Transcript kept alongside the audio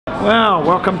Well,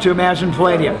 welcome to Emagine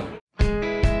Palladium.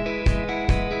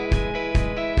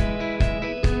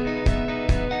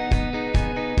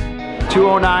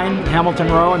 (209) Hamilton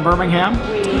Row in Birmingham.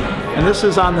 And this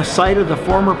is on the site of the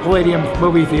former Palladium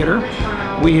movie theater.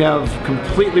 We have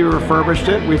completely refurbished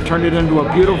it. We've turned it into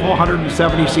a beautiful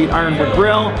 170-seat ironwood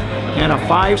grill and a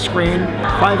 5-screen,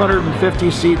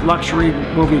 550-seat luxury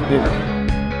movie theater.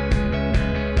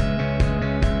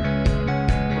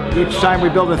 Each time we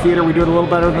build a theater, we do it a little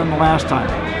better than the last time.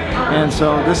 And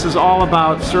so this is all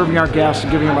about serving our guests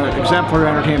and giving them an exemplary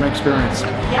entertainment experience.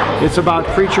 It's about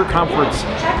creature comforts.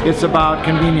 It's about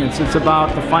convenience. It's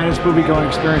about the finest movie-going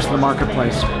experience in the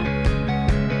marketplace.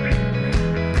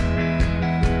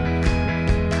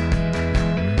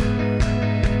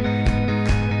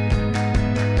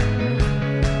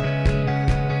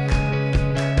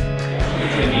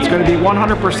 It's going to be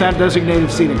 100%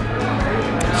 designated seating.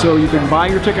 So you can buy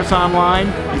your tickets online,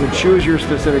 you can choose your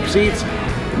specific seats,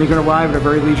 and you can arrive at a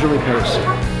very leisurely pace.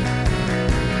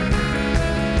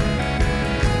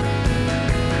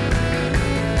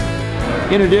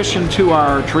 In addition to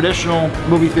our traditional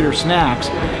movie theater snacks,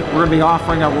 we're going to be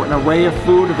offering an array of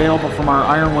food available from our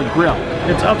ironwood grill.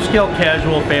 It's upscale,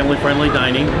 casual, family-friendly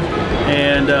dining,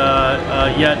 and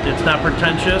yet it's not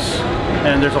pretentious,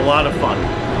 and there's a lot of fun.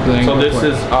 So this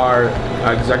is our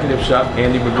executive chef,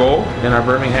 Andy McGold, in our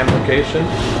Birmingham location.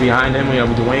 Behind him we have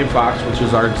Dwayne Fox, which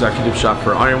is our executive chef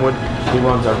for Ironwood. He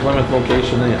runs our Plymouth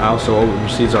location and he also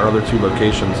oversees our other 2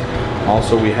 locations.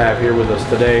 Also we have here with us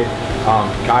today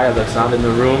Kaya, that's not in the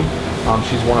room.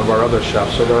 She's one of our other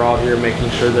chefs. So they're all here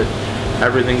making sure that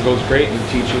everything goes great and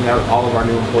teaching all of our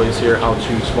new employees here how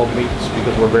to smoke meats,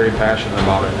 because we're very passionate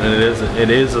about it. And it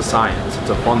is a science.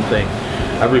 It's a fun thing.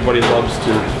 Everybody loves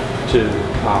to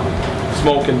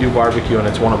smoke and do barbecue, and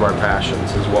it's one of our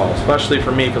passions as well, especially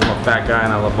for me because I'm a fat guy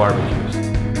and I love barbecues.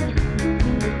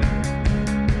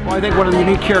 Well, I think one of the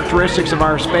unique characteristics of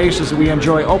our space is that we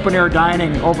enjoy open-air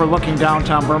dining overlooking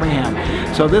downtown Birmingham.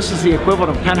 So this is the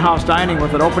equivalent of penthouse dining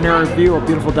with an open-air view of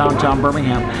beautiful downtown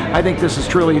Birmingham. I think this is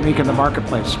truly unique in the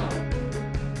marketplace.